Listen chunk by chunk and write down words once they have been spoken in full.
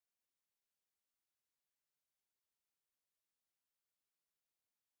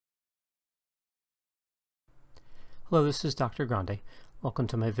Hello, this is Dr. Grande. Welcome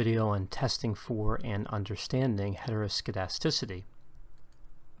to my video on testing for and understanding heteroskedasticity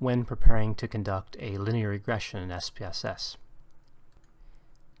when preparing to conduct a linear regression in SPSS.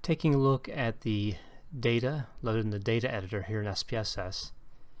 Taking a look at the data loaded in the data editor here in SPSS,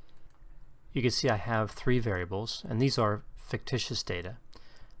 you can see I have three variables, and these are fictitious data.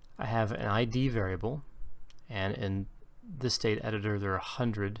 I have an ID variable, and in this data editor there are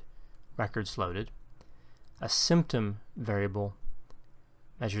 100 records loaded. A symptom variable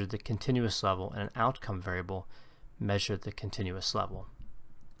measured the continuous level, and an outcome variable measured the continuous level.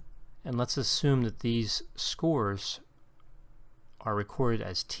 And let's assume that these scores are recorded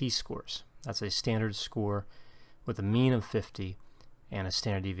as t-scores. That's a standard score with a mean of 50 and a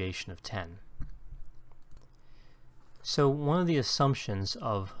standard deviation of 10. So one of the assumptions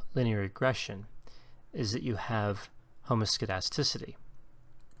of linear regression is that you have homoskedasticity.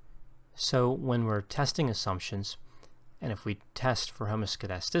 So when we're testing assumptions, and if we test for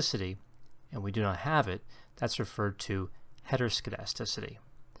homoskedasticity and we do not have it, that's referred to heteroskedasticity,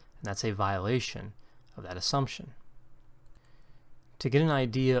 and that's a violation of that assumption. To get an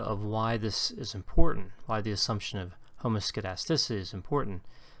idea of why this is important, why the assumption of homoskedasticity is important,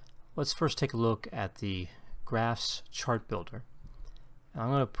 let's first take a look at the graphs chart builder. And I'm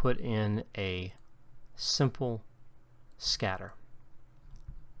going to put in a simple scatter.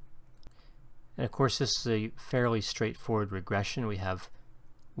 And of course this is a fairly straightforward regression. We have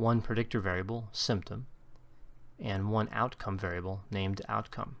one predictor variable, symptom, and one outcome variable named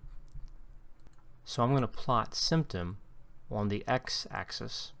outcome. So I'm going to plot symptom on the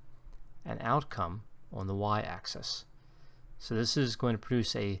x-axis and outcome on the y-axis. So this is going to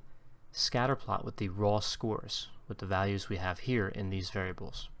produce a scatter plot with the raw scores, with the values we have here in these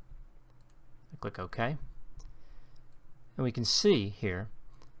variables. I click OK. And we can see here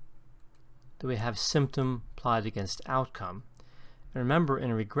that we have symptom plotted against outcome. And remember, in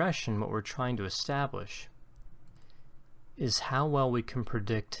a regression, what we're trying to establish is how well we can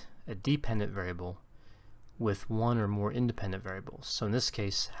predict a dependent variable with one or more independent variables. So in this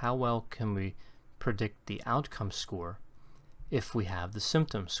case, how well can we predict the outcome score if we have the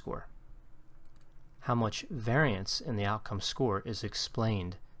symptom score? How much variance in the outcome score is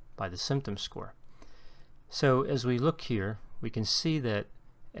explained by the symptom score? So as we look here, we can see that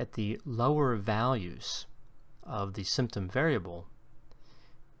at the lower values of the symptom variable,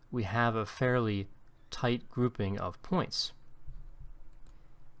 we have a fairly tight grouping of points.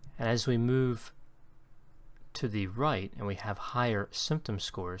 And as we move to the right and we have higher symptom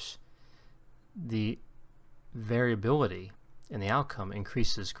scores, the variability in the outcome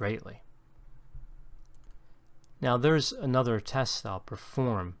increases greatly. Now there's another test I'll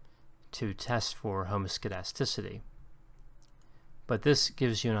perform to test for homoskedasticity, but this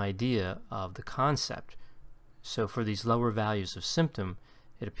gives you an idea of the concept. So for these lower values of symptom,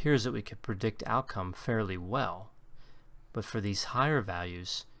 it appears that we could predict outcome fairly well, but for these higher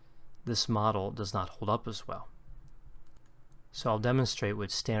values, this model does not hold up as well. So I'll demonstrate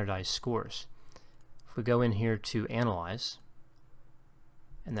with standardized scores. If we go in here to Analyze,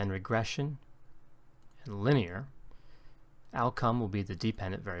 and then Regression, and Linear, outcome will be the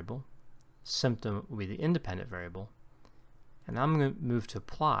dependent variable, symptom will be the independent variable, and I'm going to move to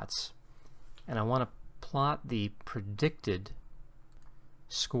plots, and I want to plot the predicted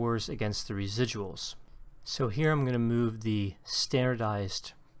scores against the residuals. So here I'm going to move the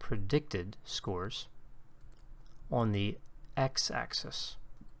standardized predicted scores on the x-axis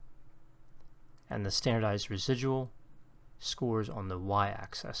and the standardized residual scores on the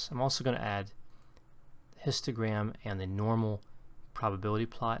y-axis. I'm also going to add the histogram and the normal probability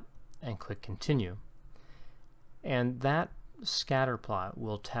plot and click Continue. And that scatter plot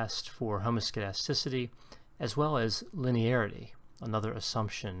will test for homoskedasticity as well as linearity, another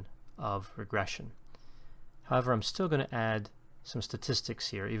assumption of regression. However, I'm still going to add some statistics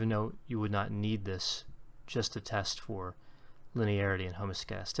here, even though you would not need this just to test for linearity and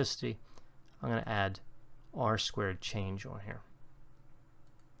homoskedasticity. I'm going to add r-squared change on here.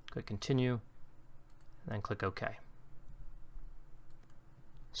 Click Continue, and then click OK.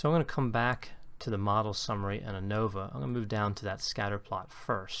 So I'm going to come back to the model summary and ANOVA. I'm going to move down to that scatter plot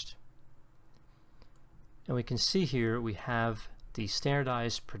first. And we can see here we have the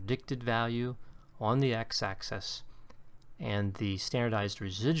standardized predicted value on the x-axis and the standardized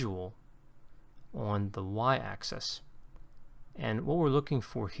residual on the y-axis. And what we're looking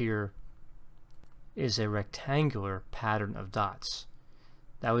for here is a rectangular pattern of dots.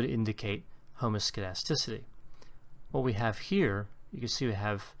 That would indicate homoskedasticity. What we have here, you can see we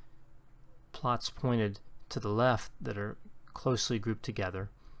have plots pointed to the left that are closely grouped together,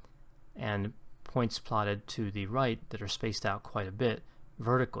 and points plotted to the right that are spaced out quite a bit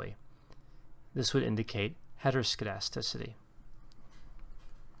vertically. This would indicate heteroskedasticity.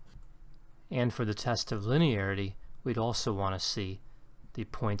 And for the test of linearity, we'd also want to see the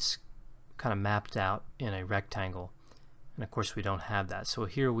points kind of mapped out in a rectangle. And of course we don't have that. So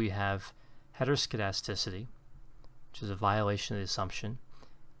here we have heteroskedasticity, which is a violation of the assumption,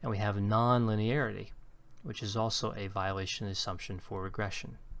 and we have non-linearity, which is also a violation of the assumption for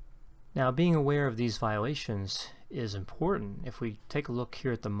regression. Now, being aware of these violations is important. If we take a look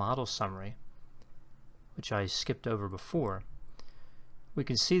here at the model summary, which I skipped over before, we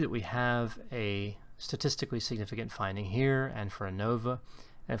can see that we have a statistically significant finding here and for ANOVA.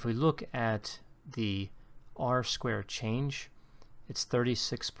 And if we look at the R-squared change, it's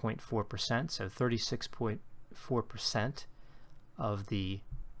 36.4%, so 36.4% of the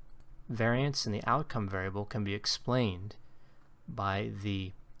variance in the outcome variable can be explained by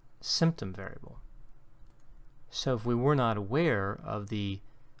the symptom variable. So if we were not aware of the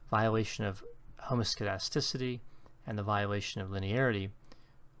violation of homoskedasticity and the violation of linearity,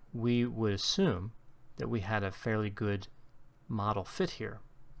 we would assume that we had a fairly good model fit here.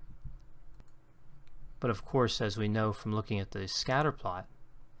 But of course, as we know from looking at the scatter plot,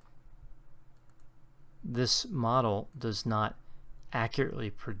 this model does not accurately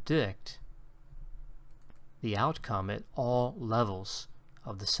predict the outcome at all levels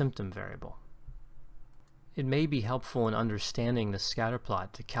of the symptom variable. It may be helpful in understanding the scatter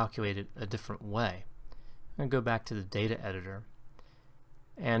plot to calculate it a different way. I'm going to go back to the data editor,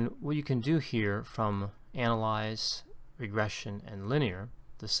 and what you can do here from Analyze, Regression, and Linear,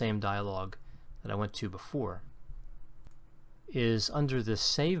 the same dialog that I went to before, is under the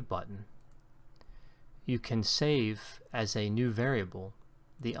Save button you can save as a new variable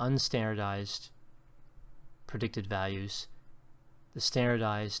the unstandardized predicted values, the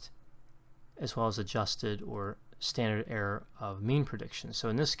standardized as well as adjusted or standard error of mean prediction. So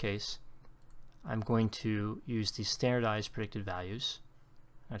in this case, I'm going to use the standardized predicted values.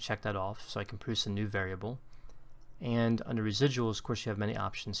 I'll check that off so I can produce a new variable. And under residuals, of course, you have many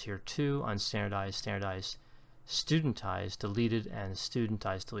options here too: unstandardized, standardized, studentized, deleted, and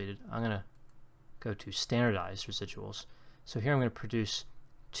studentized, deleted. I'm going to go to standardized residuals. So here I'm going to produce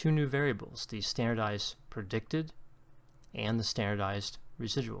two new variables, the standardized predicted and the standardized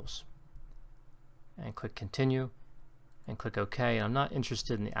residuals. And click continue and click OK. And I'm not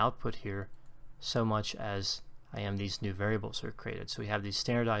interested in the output here so much as I am these new variables that are created. So we have the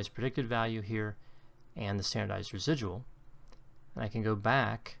standardized predicted value here and the standardized residual. And I can go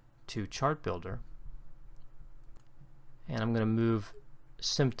back to Chart Builder, and I'm going to move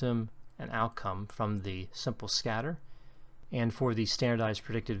symptom and outcome from the simple scatter. And for the standardized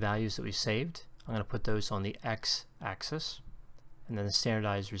predicted values that we saved, I'm going to put those on the x-axis, and then the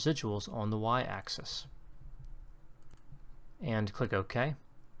standardized residuals on the y-axis. And click OK.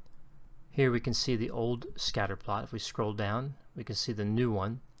 Here we can see the old scatter plot. If we scroll down, we can see the new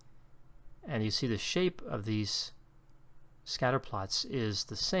one. And you see the shape of these scatter plots is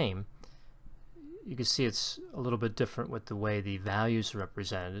the same. You can see it's a little bit different with the way the values are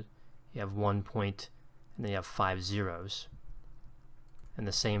represented. You have 1 point and then you have 5 zeros. And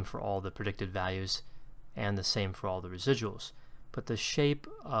the same for all the predicted values and the same for all the residuals. But the shape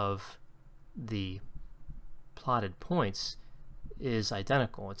of the plotted points is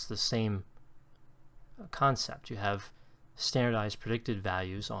identical. It's the same concept. You have standardized predicted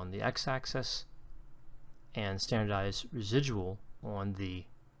values on the x-axis and standardized residual on the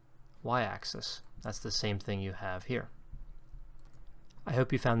y-axis. That's the same thing you have here. I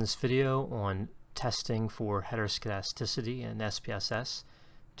hope you found this video on testing for heteroskedasticity and SPSS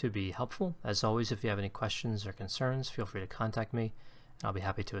to be helpful. As always, if you have any questions or concerns, feel free to contact me, and I'll be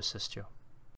happy to assist you.